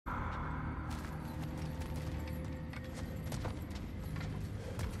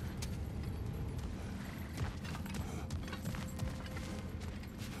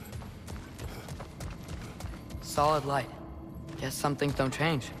Solid light. Guess some things don't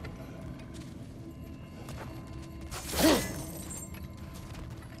change.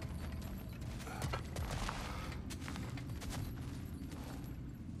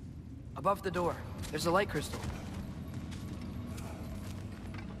 Above the door, there's a light crystal.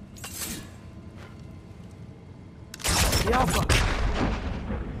 The Alpha!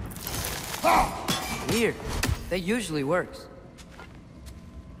 Weird. That usually works.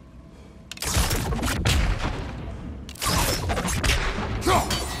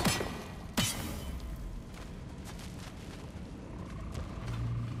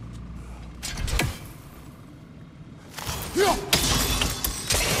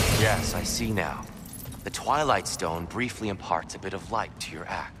 Yes, I see now. The Twilight Stone briefly imparts a bit of light to your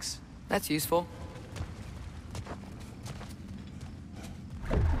axe. That's useful.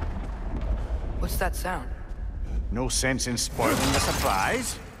 What's that sound? No sense in spoiling the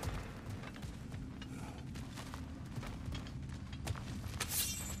surprise.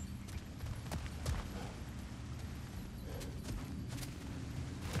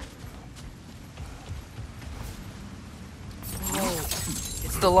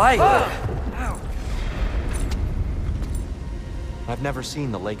 It's the light! Ow. I've never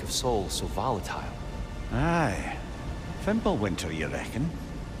seen the Lake of Souls so volatile. Aye. Fimbulwinter, you reckon?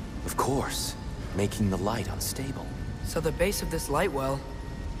 Of course, making the light unstable. So the base of this light well,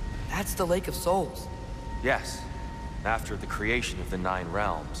 that's the Lake of Souls. Yes. After the creation of the Nine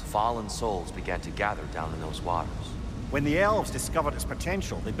Realms, fallen souls began to gather down in those waters. When the elves discovered its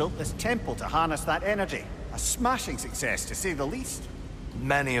potential, they built this temple to harness that energy. A smashing success, to say the least.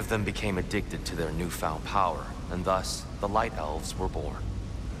 Many of them became addicted to their newfound power, and thus, the Light Elves were born.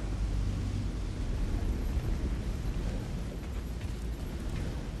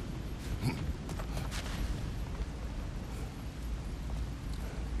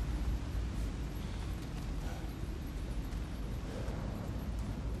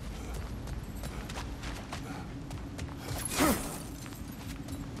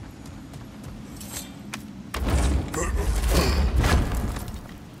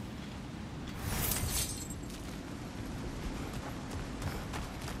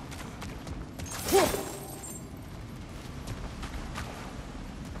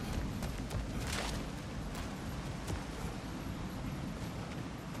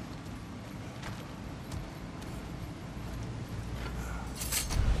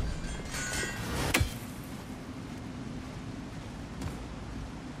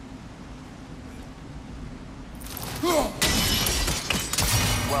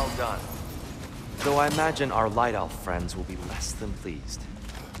 Well done. Though I imagine our Light Elf friends will be less than pleased.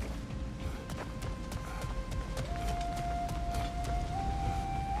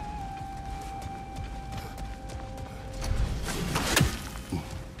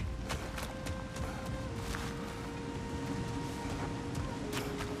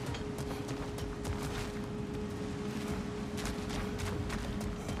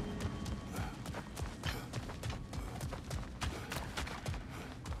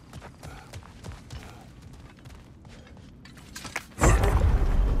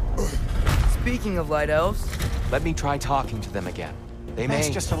 Speaking of light elves... Let me try talking to them again. They may...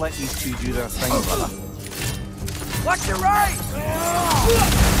 Best just to let these two do their thing, brother. Watch your right!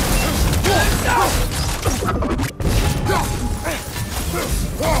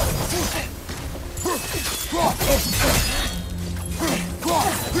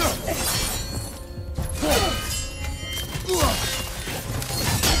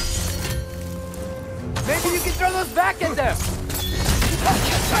 Maybe you can throw those back at them!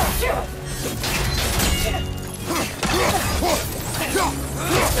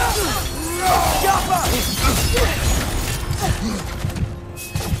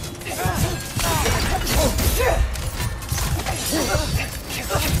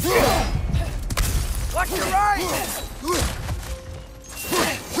 Watch your right!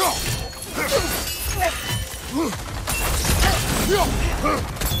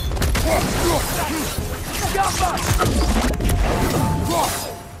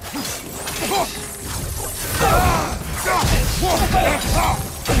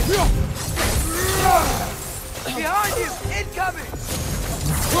 Behind you! Incoming!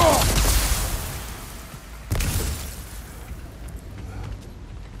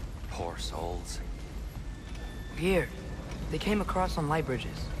 Poor souls. Weird. They came across on light bridges.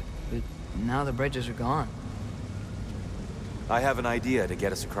 But now the bridges are gone. I have an idea to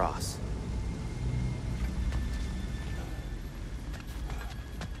get us across.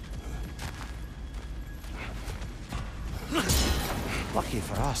 Lucky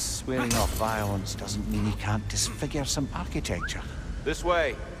for us, swearing off violence doesn't mean you can't disfigure some architecture. This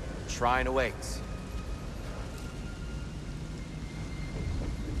way. Shrine awaits.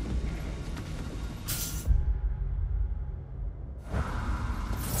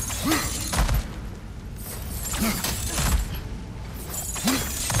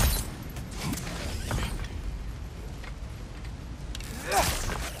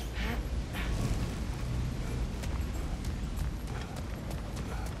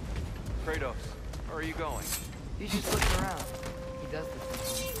 Kratos, where are you going? He's just looking around. He does this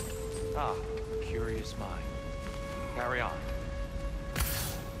sometimes. Ah, curious mind. Carry on.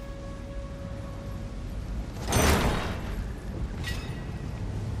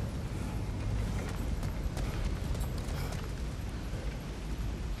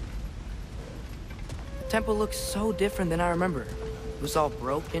 The temple looks so different than I remember. It was all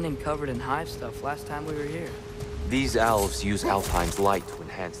broken and covered in hive stuff last time we were here. These elves use Alfheim's light to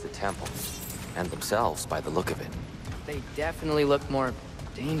enhance the temple, and themselves by the look of it. They definitely look more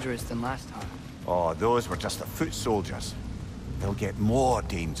dangerous than last time. Oh, those were just the foot soldiers. They'll get more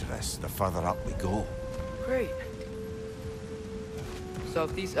dangerous the further up we go. Great. So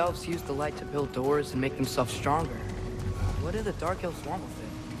if these elves use the light to build doors and make themselves stronger, what do the Dark Elves want with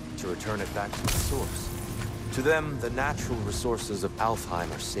it? To return it back to the source. To them, the natural resources of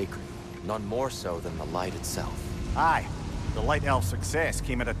Alfheim are sacred, none more so than the light itself. Aye, the Light Elf success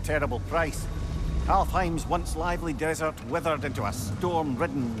came at a terrible price. Alfheim's once lively desert withered into a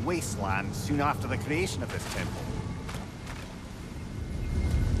storm-ridden wasteland soon after the creation of this temple.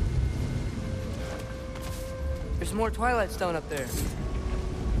 There's more Twilight Stone up there.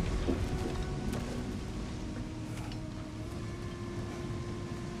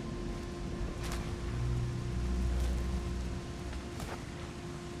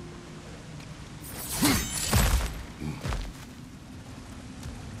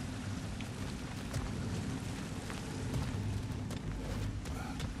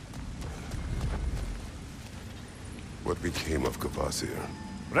 What became of Kvasir?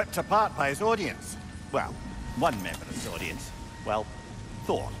 Ripped apart by his audience. Well, one member of his audience. Well,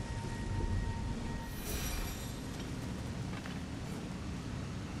 Thor.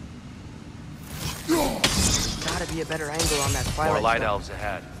 Gotta be a better angle on that Twilight More light Stone. elves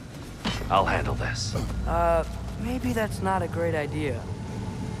ahead. I'll handle this. Maybe that's not a great idea.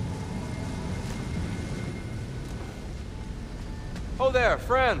 Oh there,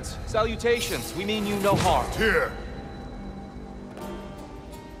 friends. Salutations. We mean you no harm. Here!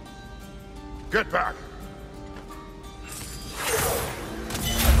 Get back!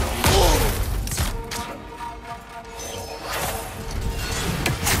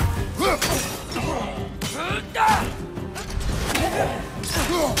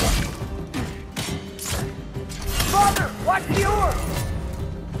 Father, watch the orb!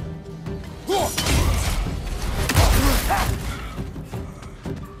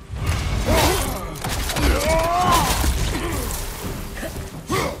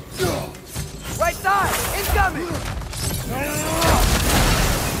 Right side, incoming!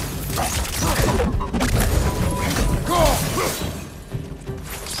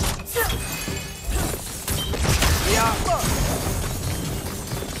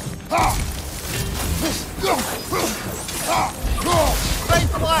 Right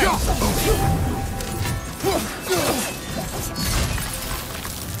flank!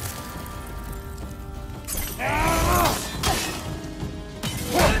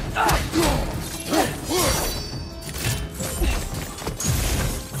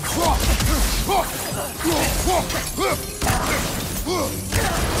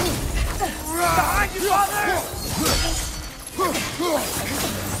 Behind you, father!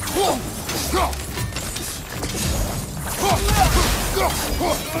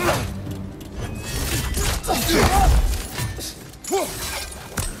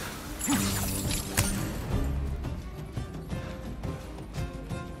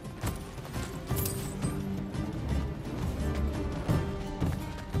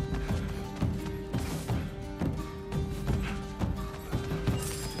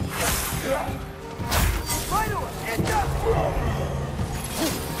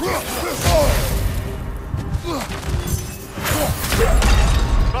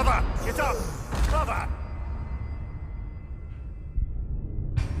 Brother, get up! Brother!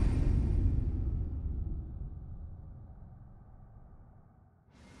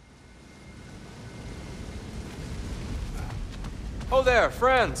 Oh there,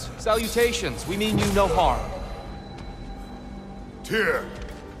 friends. Salutations. We mean you no harm. Tyr!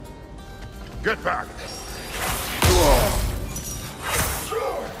 Get back!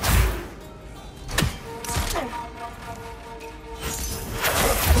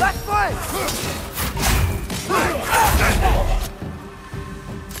 Left foot!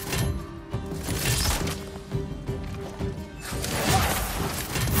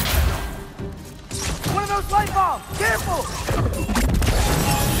 One of those light bombs! Careful!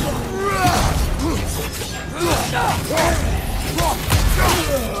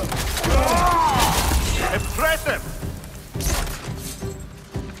 Impressive!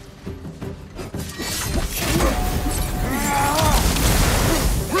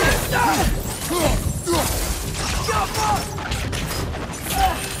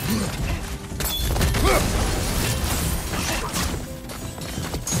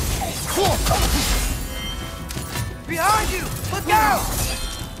 Behind you! Look out!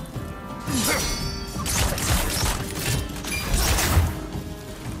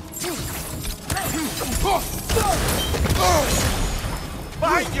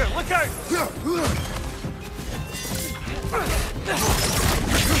 Behind you! Look out!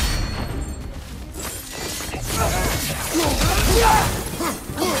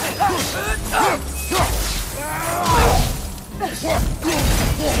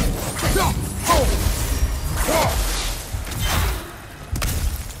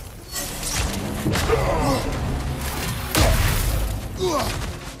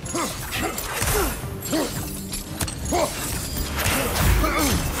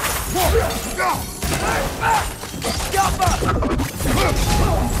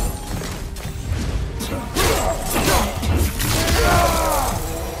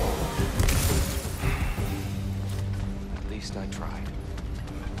 At least I tried.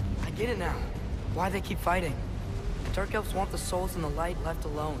 I get it now. Why they keep fighting. The Dark Elves want the souls in the light left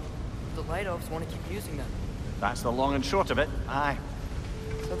alone. The Light Elves want to keep using them. That's the long and short of it. Aye.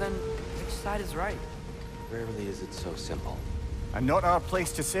 So then, which side is right? Rarely is it so simple. And not our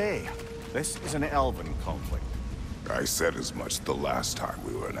place to say. This is an elven conflict. I said as much the last time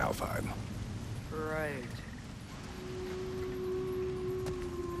we were in Alfheim. Right.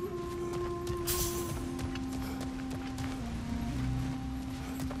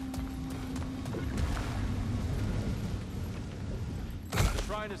 The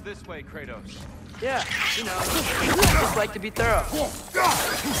shrine is this way, Kratos. Yeah, you know, just like to be thorough.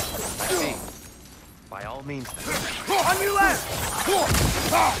 See, by all means. On your left!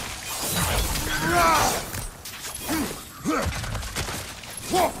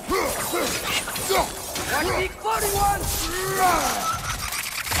 Watch the exploding one!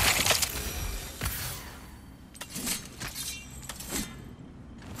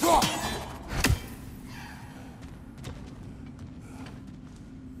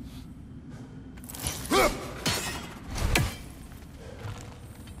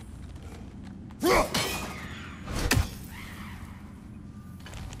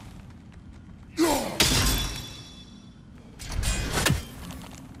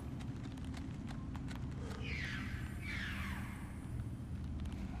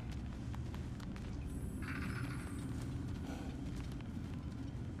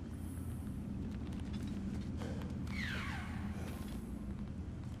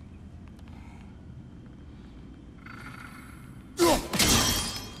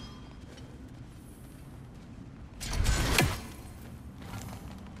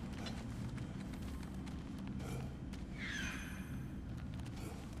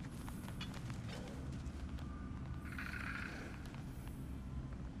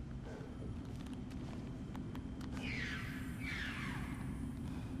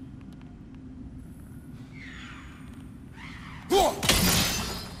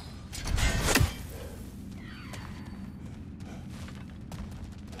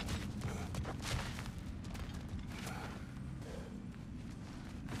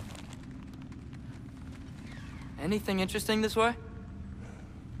 Anything interesting this way?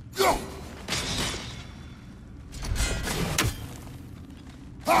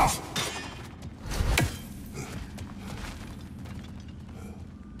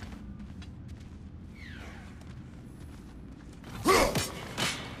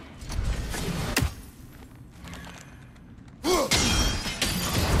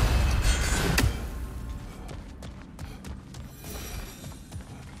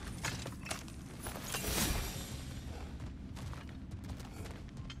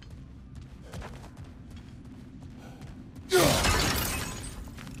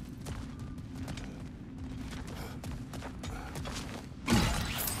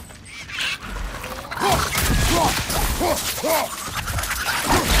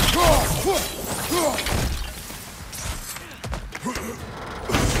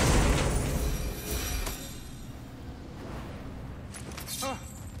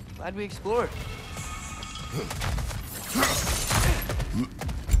 Glad we explored.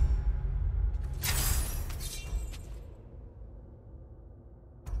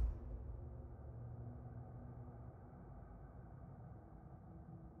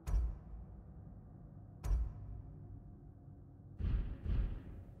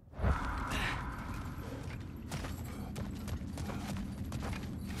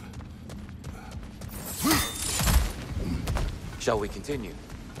 Shall we continue?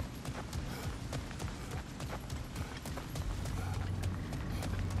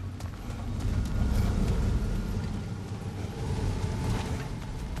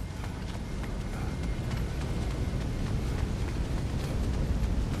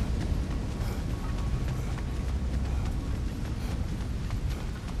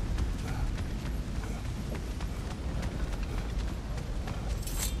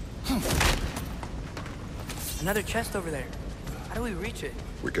 Another chest over there. How do we reach it?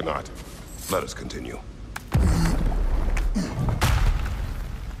 We cannot. Let us continue.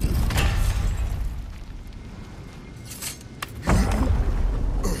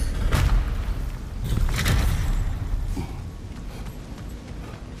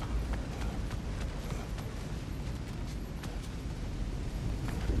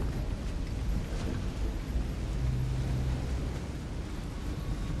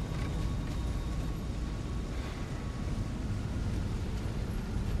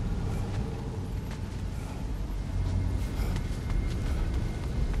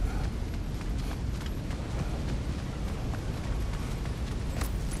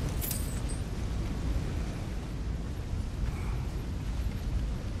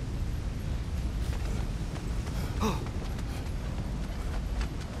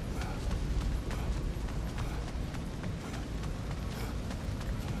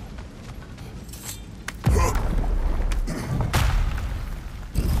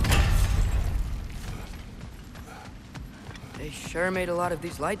 They sure made a lot of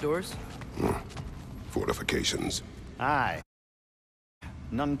these light doors. Fortifications. Aye.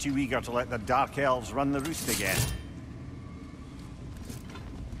 None too eager to let the Dark Elves run the roost again.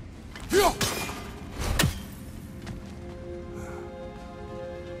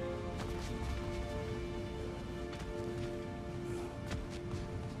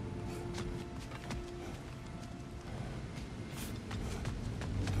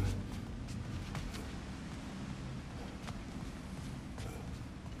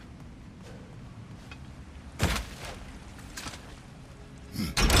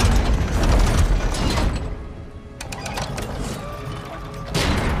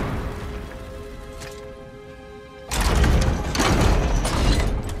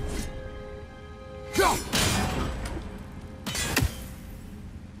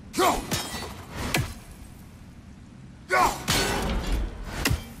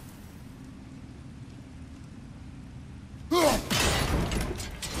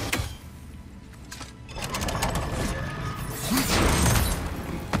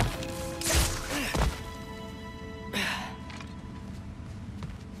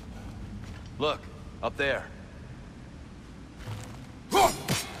 Look, up there.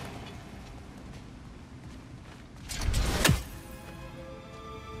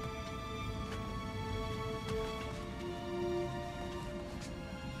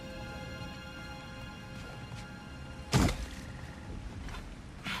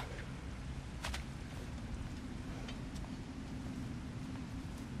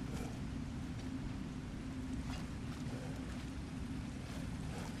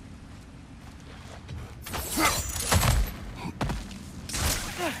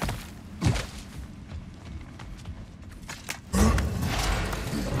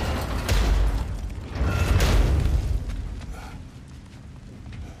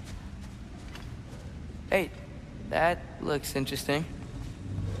 Hey, that looks interesting.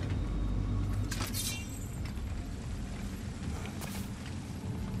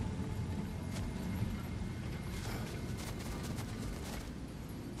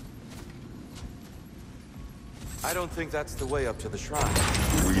 I don't think that's the way up to the shrine.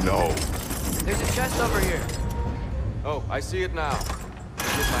 We know. There's a chest over here. Oh, I see it now.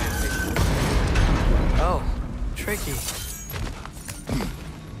 Forgive my impatience. Oh, tricky.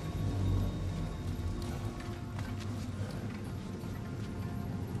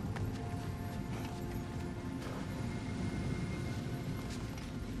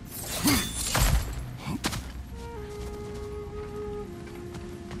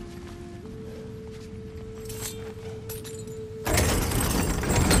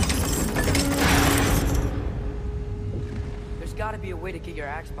 There's gotta be a way to get your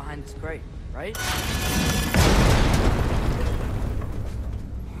axe behind this crate, right?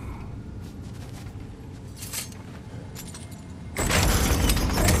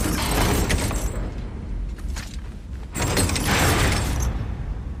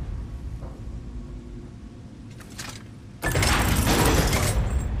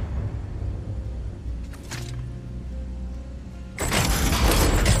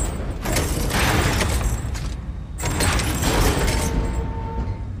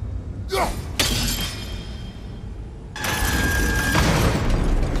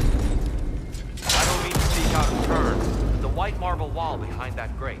 Marble wall behind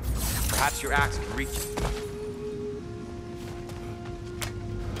that grate. Perhaps your axe can reach it.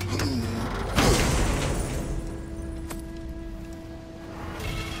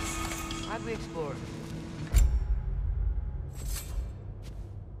 How'd we explore?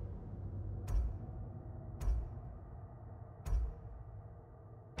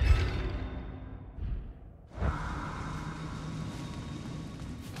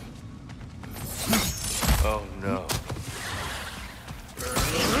 Oh no.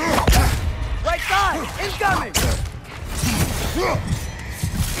 Right side! Incoming!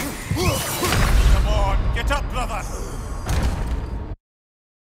 Come on, get up, brother!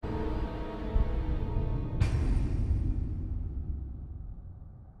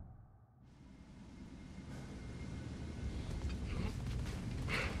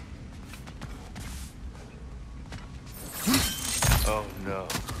 Oh no.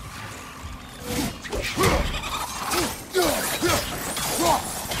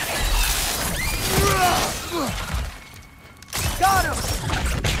 Got him!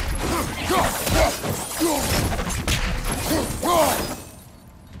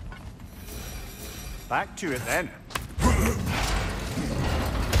 Back to it then.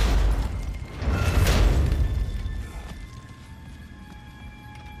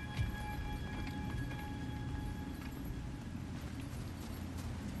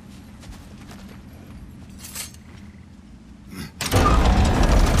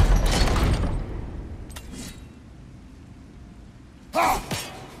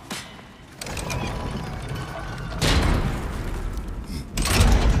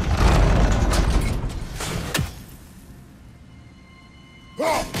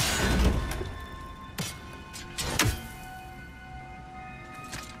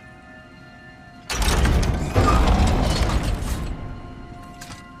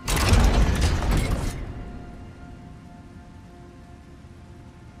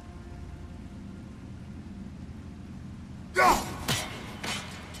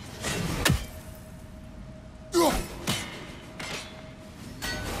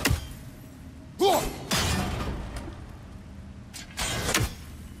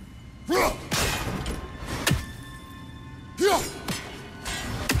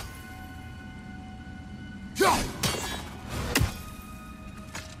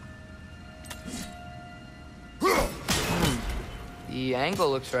 The angle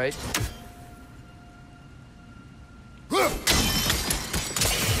looks right.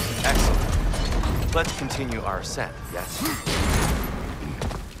 Excellent. Let's continue our ascent, yes?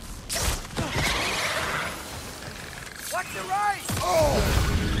 Watch your right!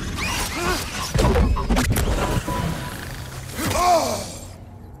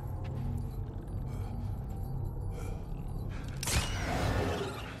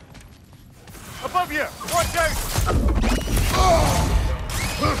 Above you! Watch out!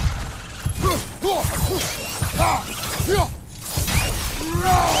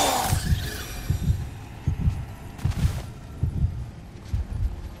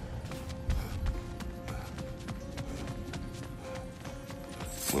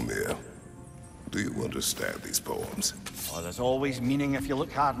 Mimir, do you understand these poems? Oh, there's always meaning if you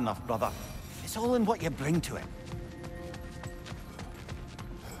look hard enough, brother. It's all in what you bring to it.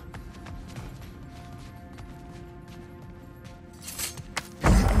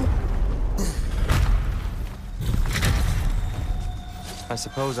 I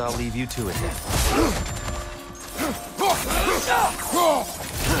suppose I'll leave you to it then.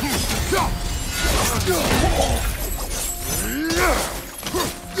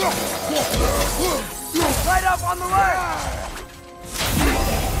 Right up on the left!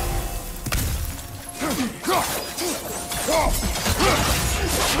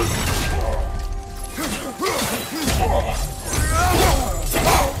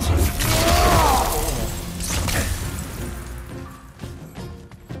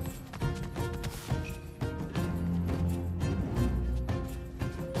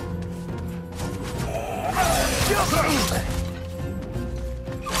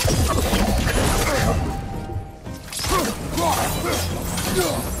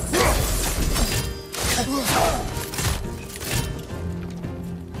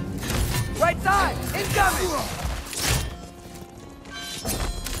 Right side! Incoming!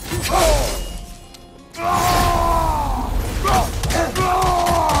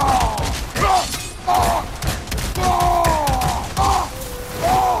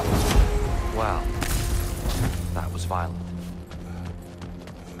 Wow. That was violent.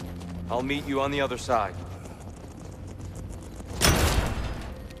 I'll meet you on the other side.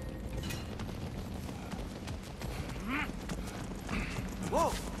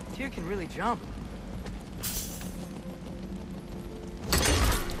 Whoa! Tyr can really jump.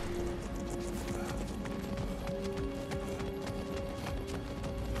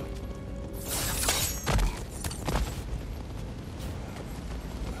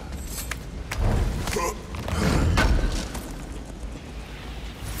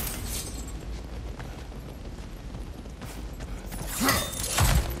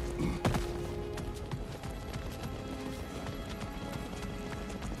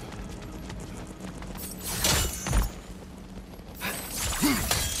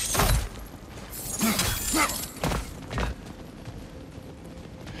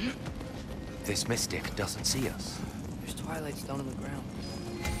 this mystic doesn't see us. There's twilight stone on the ground.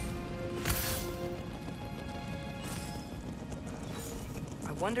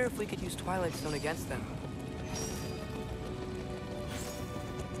 I wonder if we could use twilight stone against them.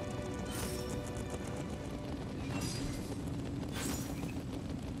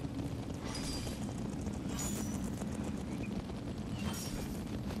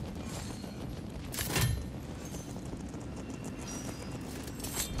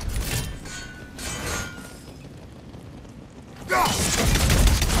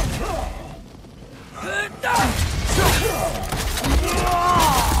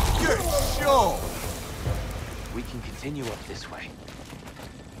 We can continue up this way.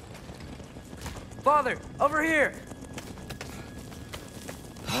 Father, over here!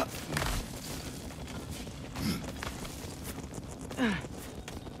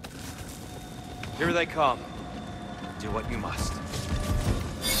 Here they come. Do what you must.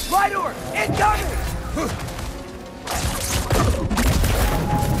 Light door! Incoming!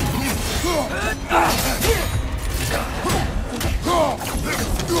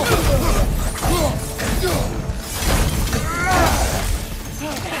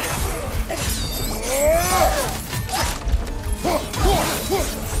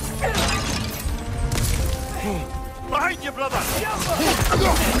 Behind you, brother!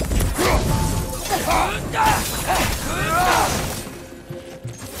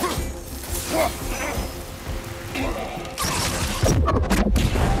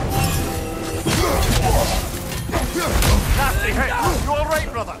 Nasty hit! You all right,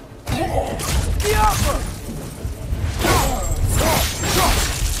 brother?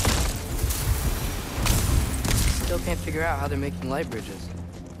 Still can't figure out how they're making light bridges.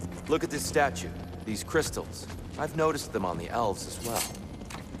 Look at this statue. These crystals. I've noticed them on the elves as well.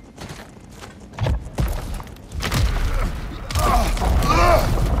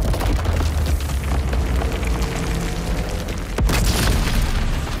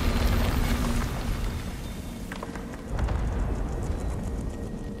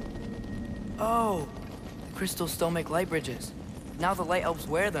 Oh, the crystals still make light bridges. Now the light elves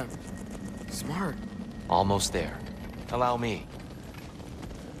wear them. Smart. Almost there. Allow me.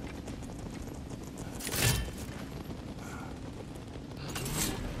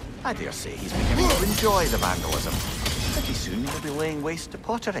 I dare say he's beginning to enjoy the vandalism. Pretty soon he'll be laying waste to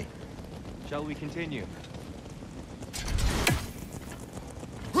pottery. Shall we continue?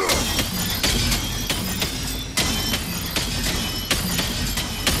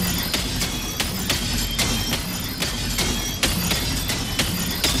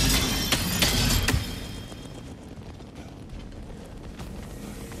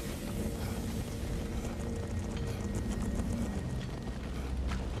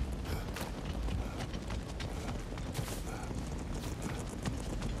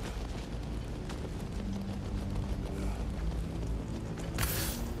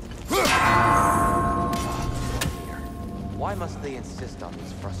 Why must they insist on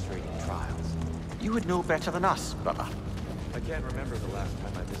these frustrating trials? You would know better than us, brother. I can't remember the last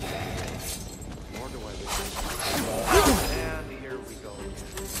time I visited the place. Nor do I wish. And here we go again.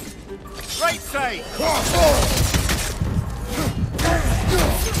 Right side!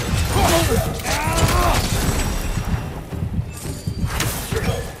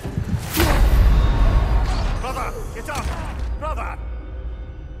 Brother, get up! Brother!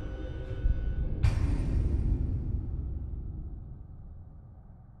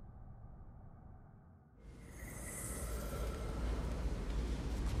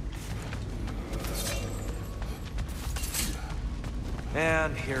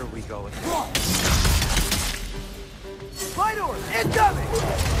 And here we go again. Light door! Incoming!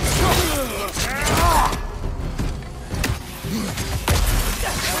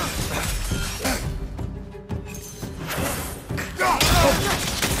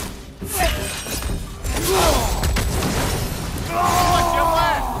 Watch your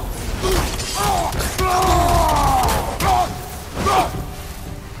left!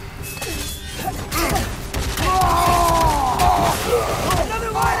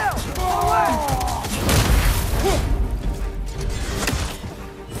 Another light elf!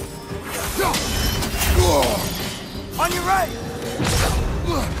 On your right!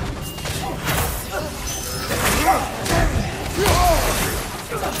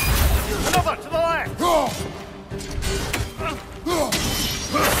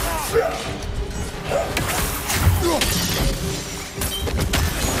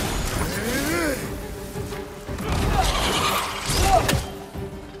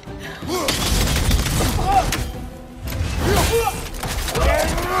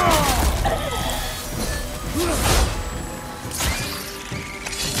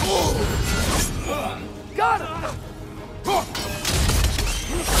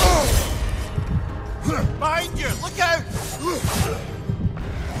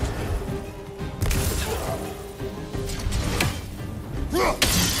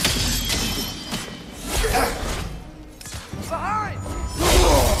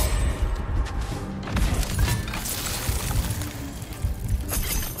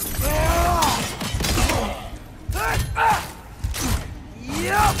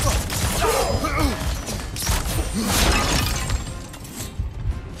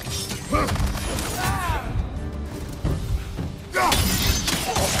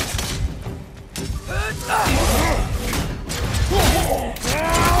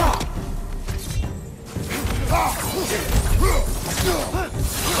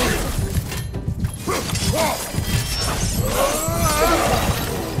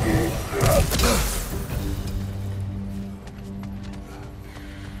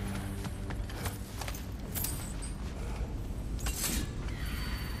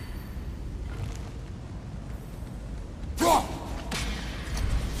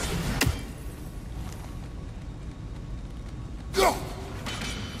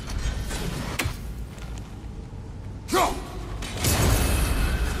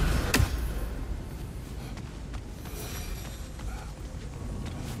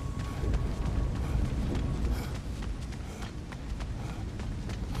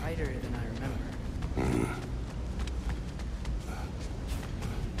 Tighter than I remember.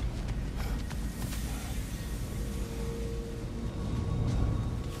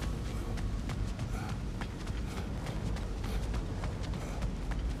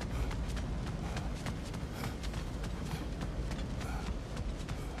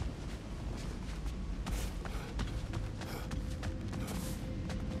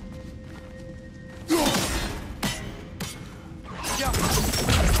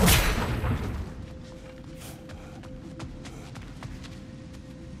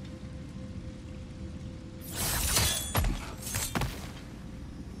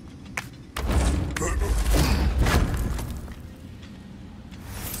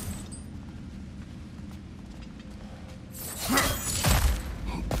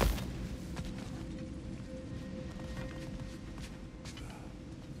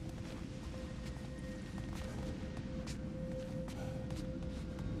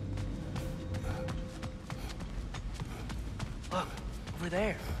 Look, over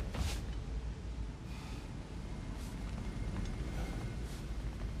there.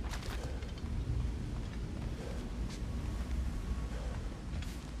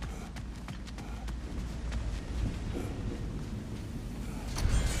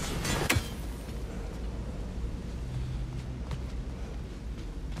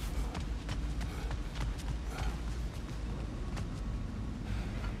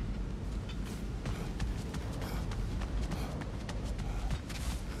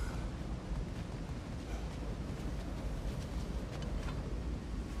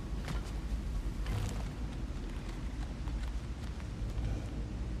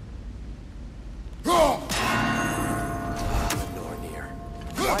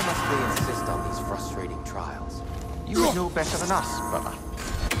 You would know better than us, brother.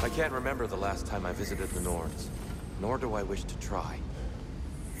 I can't remember the last time I visited the Norns, nor do I wish to try.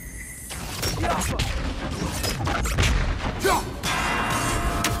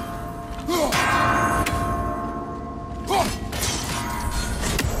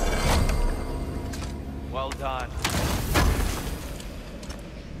 Well done.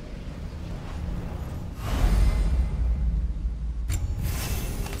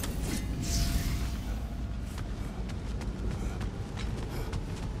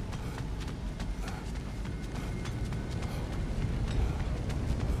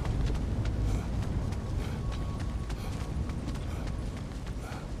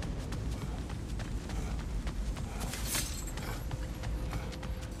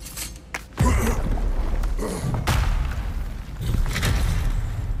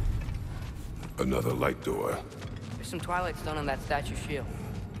 Another light door. There's some twilight stone on that statue shield.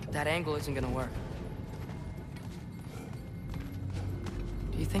 That angle isn't gonna work.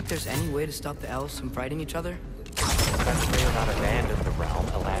 Do you think there's any way to stop the elves from fighting each other? That Freya not abandoned the realm,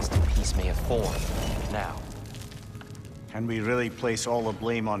 a lasting peace may have formed. Now, Can we really place all the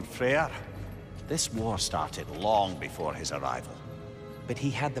blame on Freya? This war started long before his arrival. but he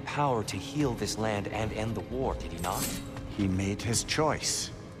had the power to heal this land and end the war, did he not? He made his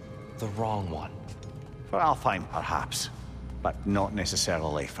choice. The wrong one. For Alfheim, perhaps, but not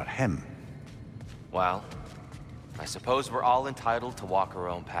necessarily for him. Well, I suppose we're all entitled to walk our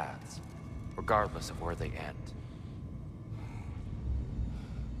own paths, regardless of where they end.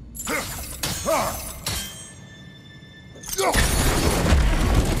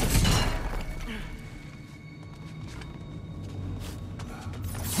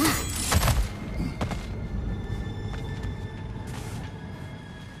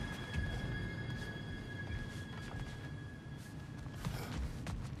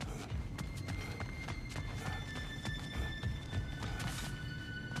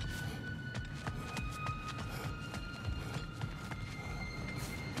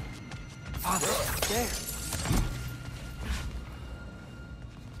 Father, there.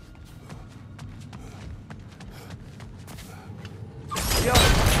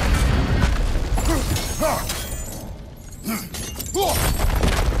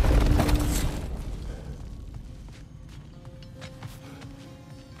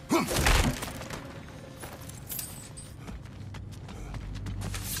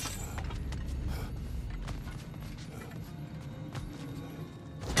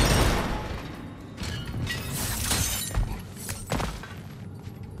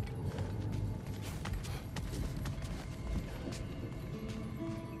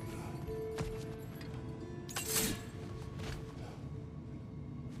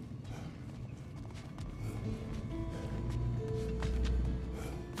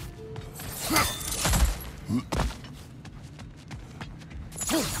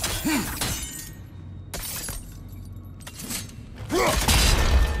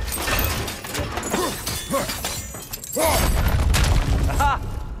 Aha!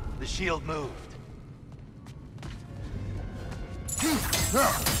 The shield moved.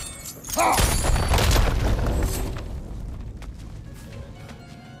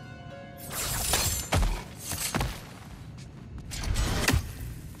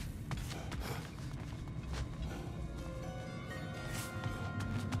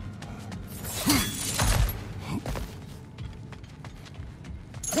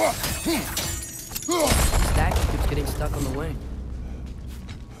 Statue keeps getting stuck on the wing.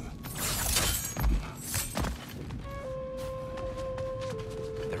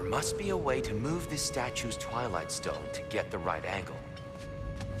 There must be a way to move this statue's Twilight Stone to get the right angle.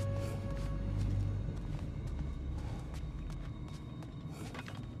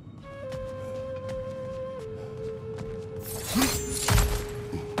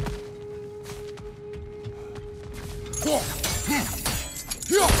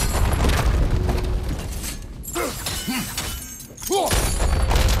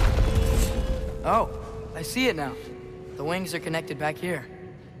 Oh, I see it now. The wings are connected back here.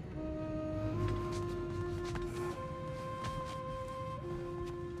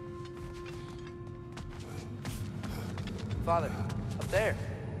 Father, up there.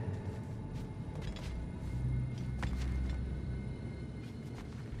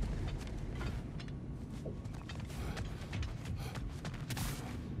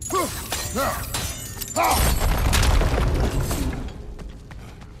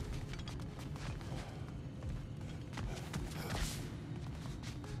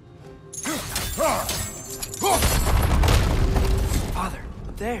 Father,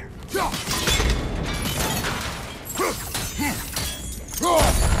 up there.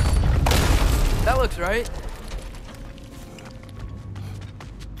 That looks right.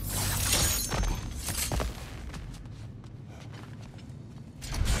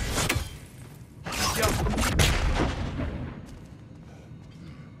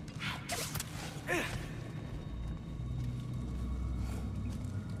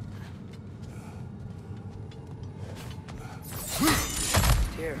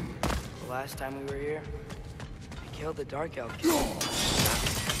 Here, the last time we were here, I killed the Dark Elf.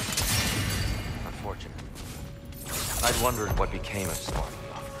 Unfortunate. I'd wondered what became of Storm.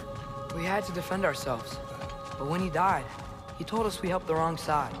 We had to defend ourselves. But when he died, he told us we helped the wrong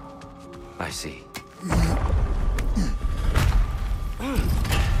side. I see.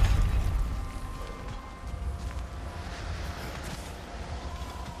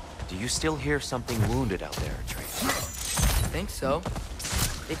 Do you still hear something wounded out there, Atreus? I think so.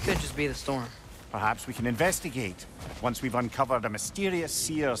 It could just be the storm. Perhaps we can investigate, once we've uncovered a mysterious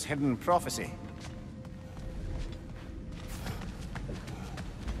seer's hidden prophecy.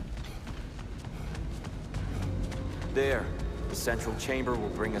 There. The central chamber will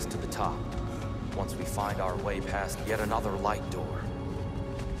bring us to the top. Once we find our way past yet another light door.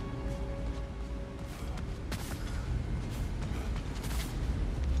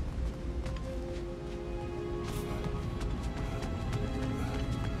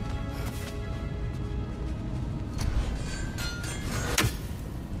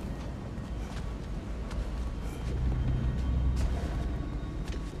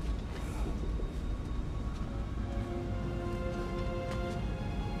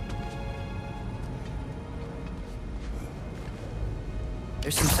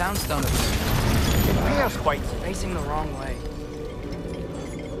 There's some soundstone up there. There's quite. Facing the wrong way.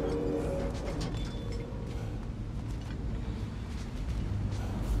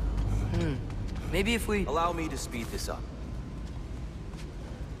 Maybe if we... Allow me to speed this up.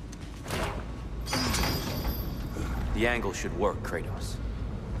 The angle should work, Kratos.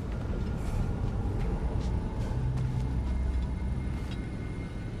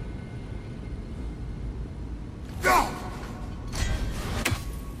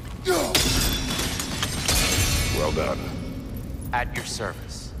 Well done. At your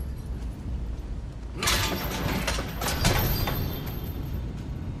service.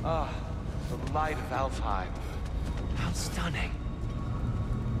 Ah, the light of Alfheim. How stunning.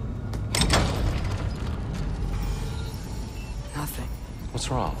 Nothing. What's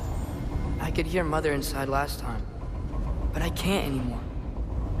wrong? I could hear Mother inside last time, but I can't anymore.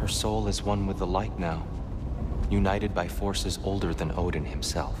 Her soul is one with the light now, united by forces older than Odin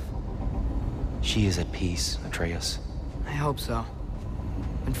himself. She is at peace, Atreus. I hope so.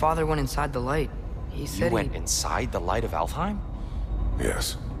 When Father went inside the light, he said You went inside the light of Alfheim?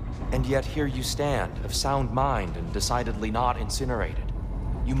 Yes. And yet here you stand, of sound mind and decidedly not incinerated.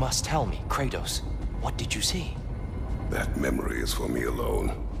 You must tell me, Kratos, what did you see? That memory is for me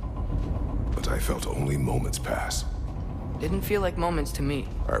alone. But I felt only moments pass. Didn't feel like moments to me.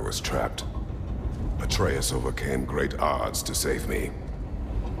 I was trapped. Atreus overcame great odds to save me.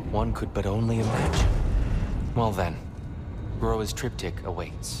 One could but only imagine. Well then, Groa's triptych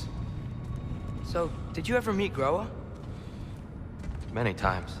awaits. So, did you ever meet Groa? Many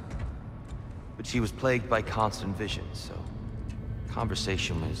times. But she was plagued by constant visions, so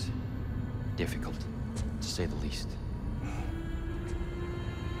conversation was difficult, to say the least.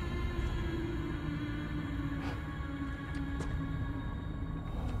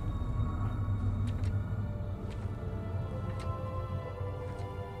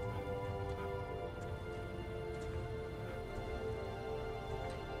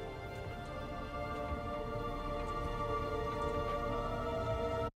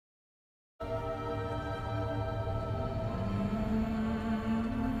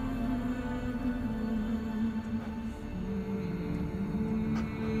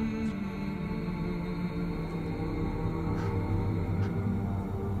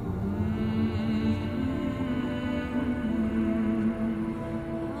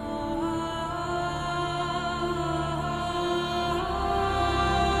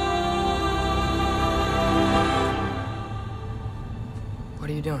 What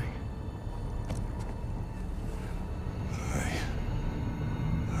are you doing?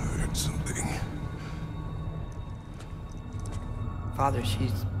 I heard something. Father,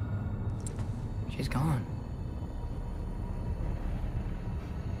 she's gone.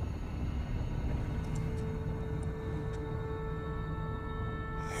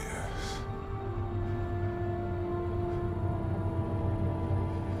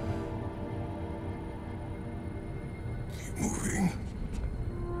 Keep moving.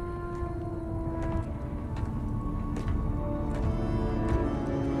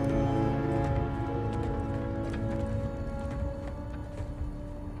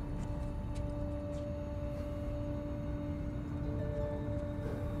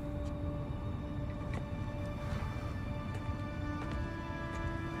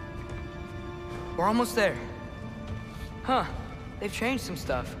 We're almost there. Huh. They've changed some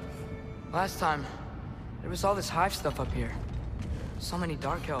stuff. Last time, there was all this hive stuff up here. So many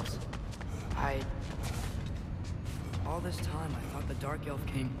dark elves. All this time, I thought the dark elf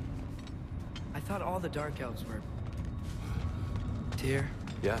came... I thought all the dark elves were... Tyr,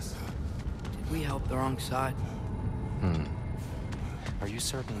 Yes. did we help the wrong side? Are you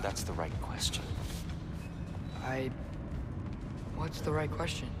certain that's the right question? What's the right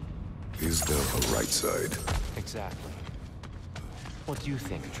question? Is there a right side? Exactly. What do you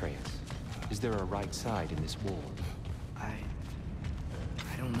think, Atreus? Is there a right side in this war? I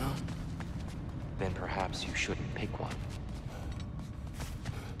don't know. Then perhaps you shouldn't pick one.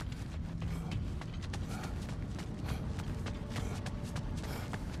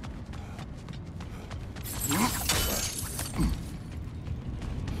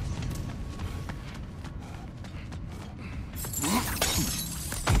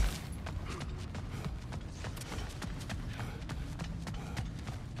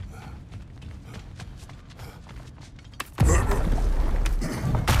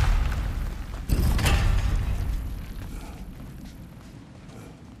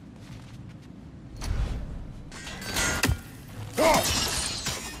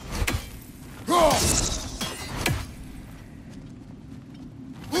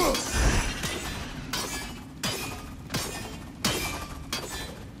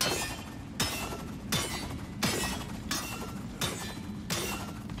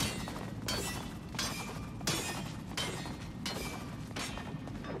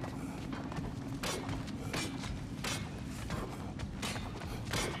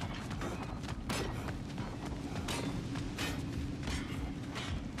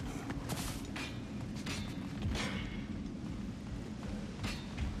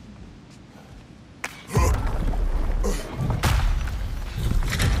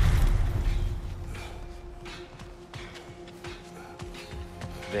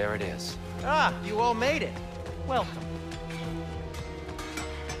 There it is. Ah, you all made it. Welcome.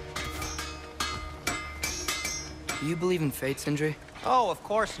 Do you believe in fate, Sindri? Oh, of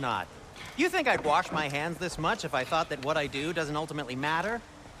course not. You think I'd wash my hands this much if I thought that what I do doesn't ultimately matter?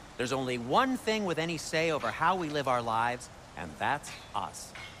 There's only one thing with any say over how we live our lives, and that's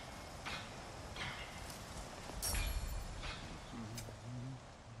us.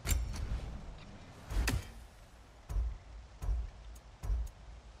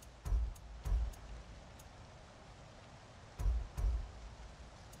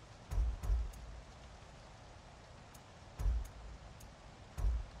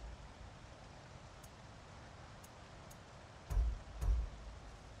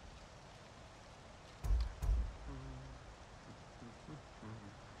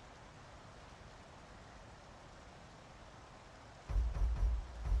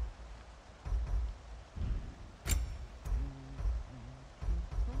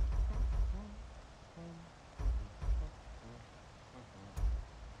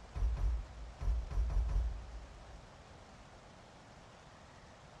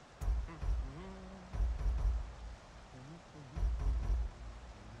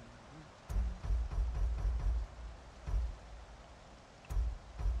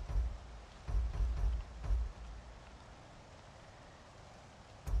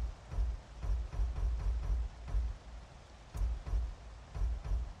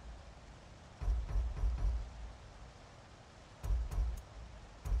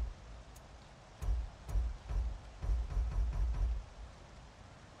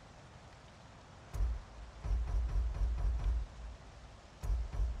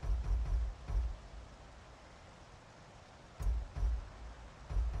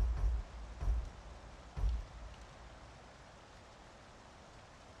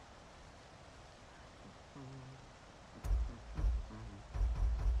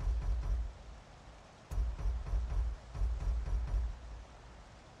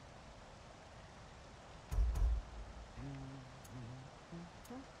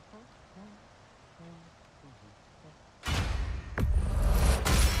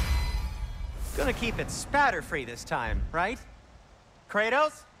 Gonna keep it spatter-free this time, right?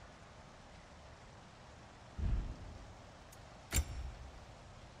 Kratos?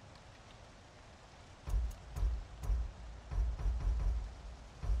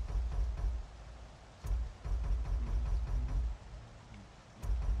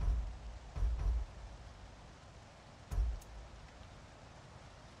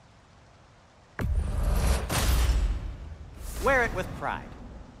 Wear it with pride.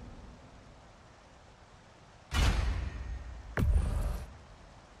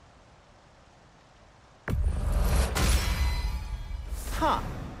 Huh.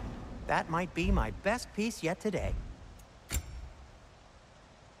 That might be my best piece yet today.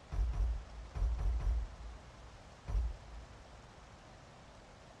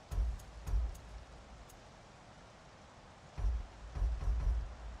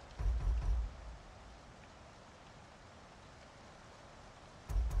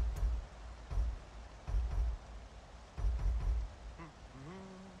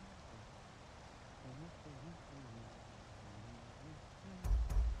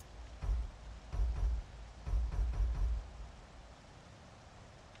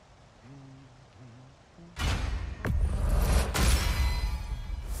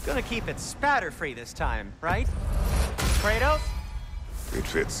 Gonna keep it spatter-free this time, right? Kratos? It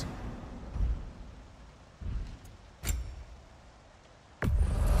fits.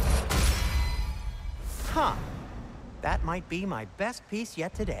 Huh. That might be my best piece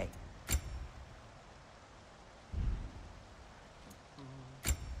yet today.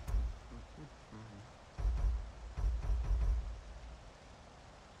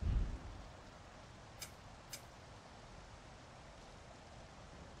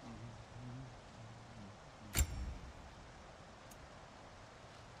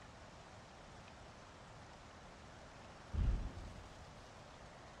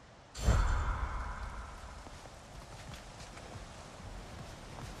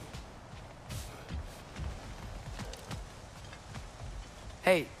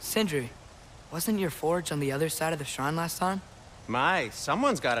 Hey, Sindri, wasn't your forge on the other side of the shrine last time? My,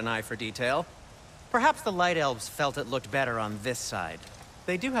 someone's got an eye for detail. Perhaps the Light Elves felt it looked better on this side.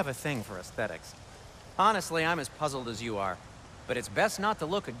 They do have a thing for aesthetics. Honestly, I'm as puzzled as you are. But it's best not to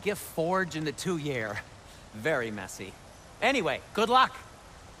look a gift forge in the 2 year. Very messy. Anyway, good luck!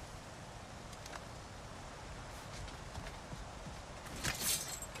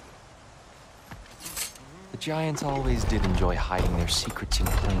 The giants always did enjoy hiding their secrets in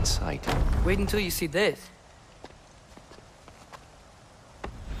plain sight. Wait until you see this.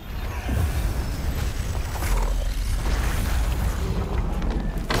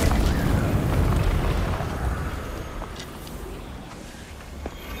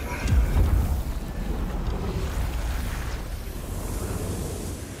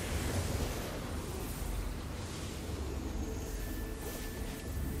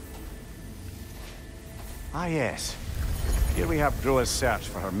 yes. Here we have Groa's search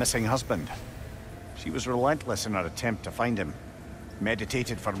for her missing husband. She was relentless in her attempt to find him.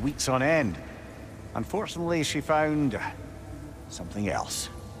 Meditated for weeks on end. Unfortunately, she found something else.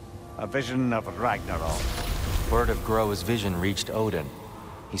 A vision of Ragnarok. Word of Groa's vision reached Odin.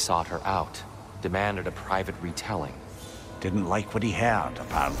 He sought her out, demanded a private retelling. Didn't like what he heard,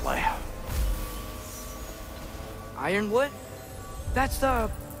 apparently. Ironwood? That's the...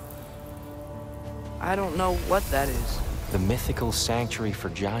 I don't know what that is. The mythical sanctuary for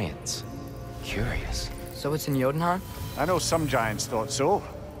giants. Curious. So it's in Jotunheim? I know some giants thought so,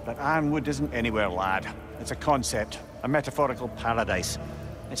 but Ironwood isn't anywhere, lad. It's a concept, a metaphorical paradise.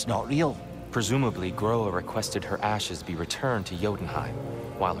 It's not real. Presumably, Groa requested her ashes be returned to Jotunheim,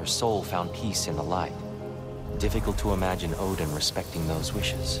 while her soul found peace in the light. Difficult to imagine Odin respecting those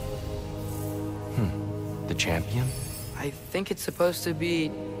wishes. The champion? I think it's supposed to be...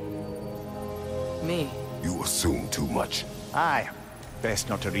 me. You assume too much. Aye. Best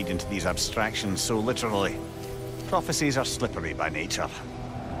not to read into these abstractions so literally. Prophecies are slippery by nature.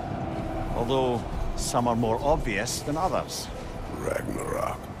 Although, some are more obvious than others.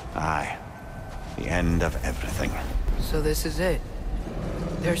 Ragnarok. Aye. The end of everything. So this is it.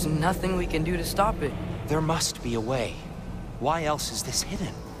 There's nothing we can do to stop it. There must be a way. Why else is this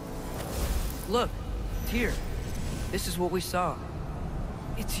hidden? Look, here. This is what we saw.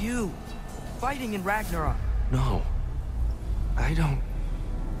 It's you, fighting in Ragnarok. No. I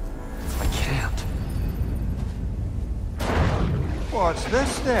can't. What's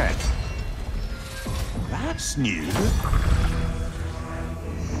this then? That's new.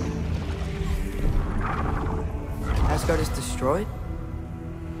 Asgard is destroyed?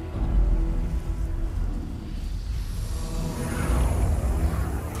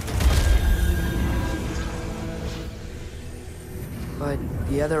 But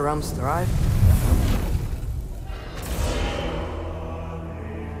the other realms thrive?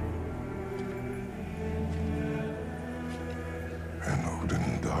 And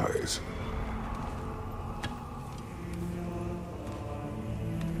Odin dies.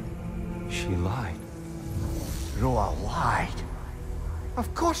 She lied. Groa lied.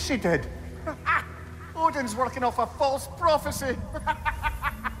 Of course she did. Odin's working off a false prophecy.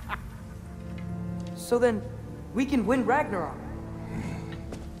 So then, we can win Ragnarok.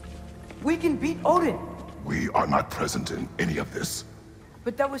 We can beat Odin. We are not present in any of this.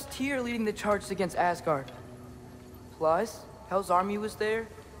 But that was Tyr leading the charge against Asgard. Plus, Hell's army was there.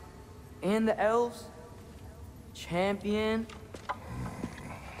 And the elves. Champion.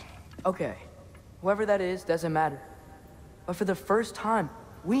 Okay. Whoever that is, doesn't matter. But for the first time,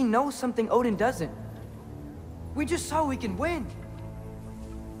 we know something Odin doesn't. We just saw we can win.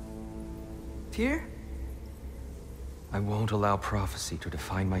 Tyr? I won't allow prophecy to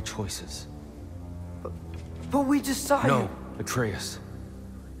define my choices. But we just saw No, you. Atreus.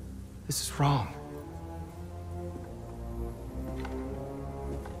 This is wrong.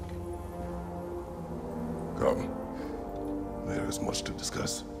 Come. There is much to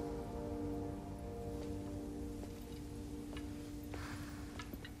discuss.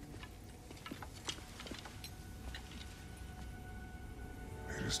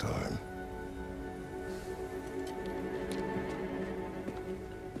 It is time.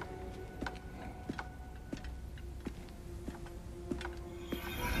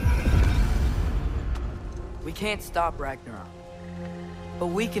 We can't stop Ragnarok. But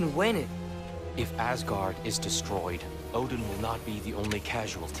we can win it. If Asgard is destroyed, Odin will not be the only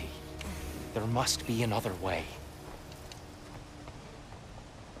casualty. There must be another way.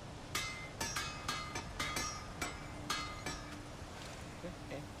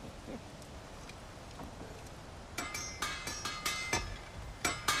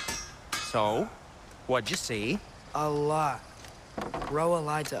 So, what'd you see? A lot. Groa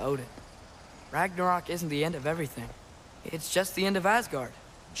lied to Odin. Ragnarok isn't the end of everything. It's just the end of Asgard.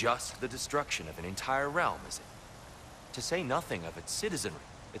 Just the destruction of an entire realm, is it? To say nothing of its citizenry,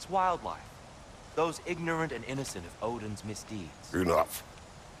 its wildlife. Those ignorant and innocent of Odin's misdeeds. Enough.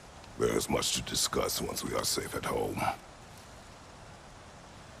 There is much to discuss once we are safe at home.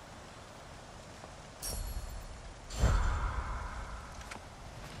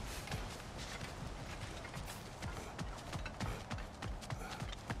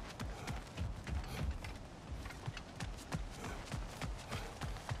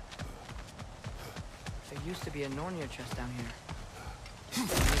 There used to be a Nornir chest down here.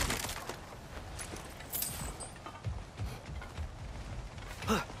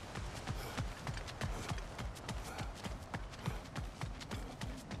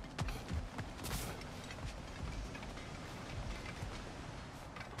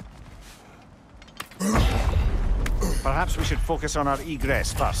 Perhaps we should focus on our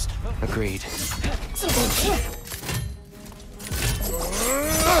egress first. Agreed.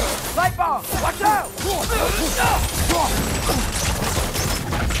 Light bulb! Watch out!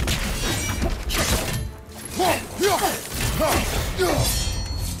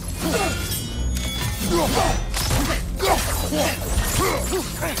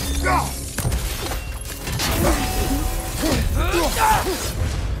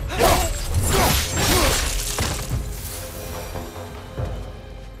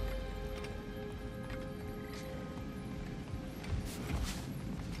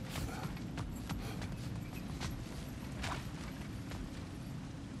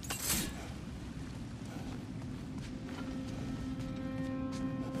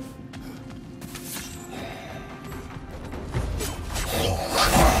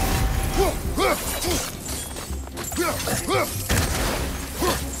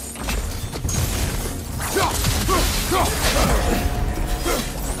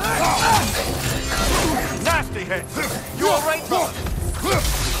 Nasty hit!